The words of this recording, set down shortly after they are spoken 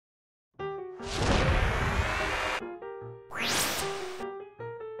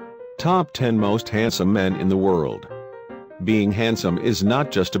Top 10 Most Handsome Men in the World. Being handsome is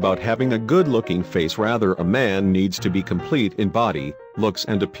not just about having a good-looking face, rather a man needs to be complete in body, looks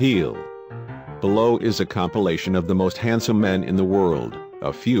and appeal. Below is a compilation of the most handsome men in the world,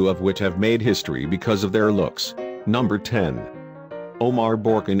 a few of which have made history because of their looks. Number 10. Omar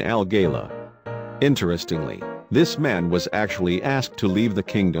Borkan Gala. Interestingly, this man was actually asked to leave the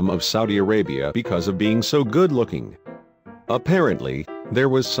Kingdom of Saudi Arabia because of being so good-looking. Apparently, there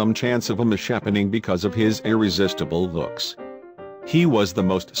was some chance of a mishappening because of his irresistible looks. He was the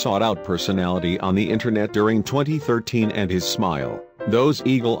most sought-out personality on the internet during 2013, and his smile, those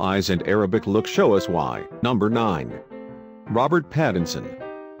eagle eyes and Arabic look show us why. Number 9. Robert Pattinson.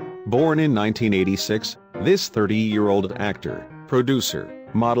 Born in 1986, this 30-year-old actor, producer,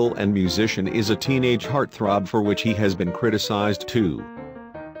 model and musician is a teenage heartthrob for which he has been criticized too.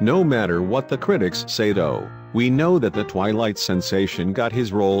 No matter what the critics say though, we know that the Twilight sensation got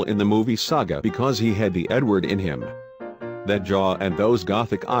his role in the movie Saga because he had the Edward in him. That jaw and those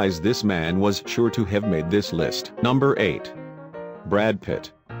gothic eyes, this man was sure to have made this list. Number 8. Brad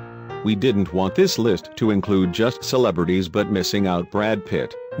Pitt. We didn't want this list to include just celebrities, but missing out Brad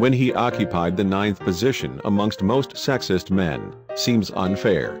Pitt, when he occupied the 9th position amongst most sexist men, seems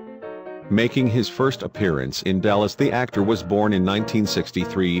unfair. Making his first appearance in Dallas, the actor was born in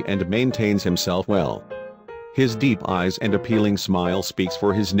 1963 and maintains himself well. His deep eyes and appealing smile speaks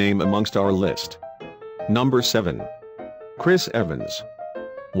for his name amongst our list. Number 7. Chris Evans.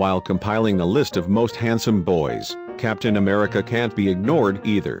 While compiling the list of most handsome boys, Captain America can't be ignored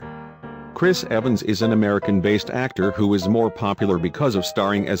either. Chris Evans is an American-based actor who is more popular because of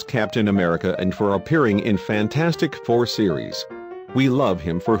starring as Captain America and for appearing in Fantastic Four series. We love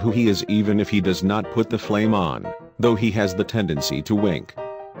him for who he is, even if he does not put the flame on, though he has the tendency to wink.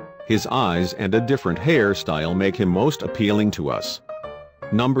 His eyes and a different hairstyle make him most appealing to us.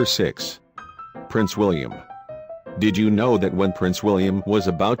 Number 6. Prince William. Did you know that when Prince William was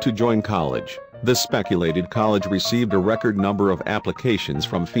about to join college, the speculated college received a record number of applications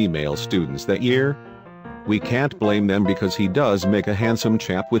from female students that year? We can't blame them because he does make a handsome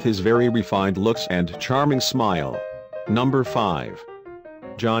chap with his very refined looks and charming smile. Number 5.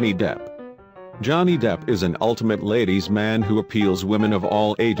 Johnny Depp. Johnny Depp is an ultimate ladies' man who appeals women of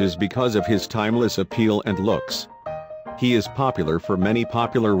all ages because of his timeless appeal and looks. He is popular for many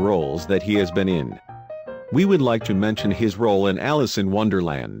popular roles that he has been in. We would like to mention his role in Alice in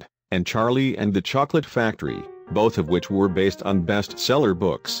Wonderland and Charlie and the Chocolate Factory, both of which were based on bestseller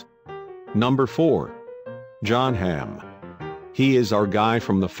books. Number 4. Jon Hamm. He is our guy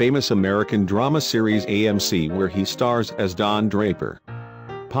from the famous American drama series AMC, where he stars as Don Draper.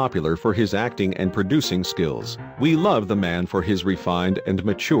 Popular for his acting and producing skills, we love the man for his refined and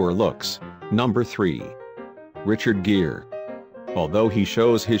mature looks. Number 3. Richard Gere. Although he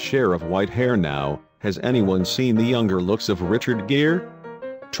shows his share of white hair now, has anyone seen the younger looks of Richard Gere?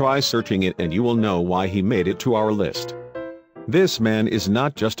 Try searching it and you will know why he made it to our list. This man is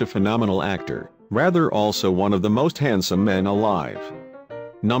not just a phenomenal actor, rather also one of the most handsome men alive.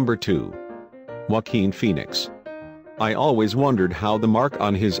 Number 2. Joaquin Phoenix. I always wondered how the mark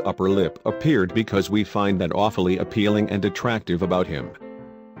on his upper lip appeared because we find that awfully appealing and attractive about him.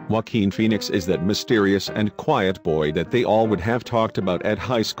 Joaquin Phoenix is that mysterious and quiet boy that they all would have talked about at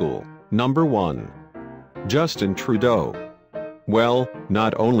high school. Number 1. Justin Trudeau. Well,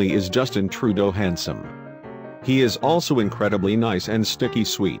 not only is Justin Trudeau handsome, he is also incredibly nice and sticky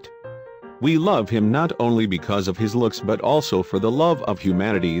sweet. We love him not only because of his looks but also for the love of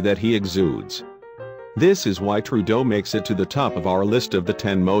humanity that he exudes. This is why Trudeau makes it to the top of our list of the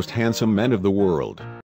 10 most handsome men of the world.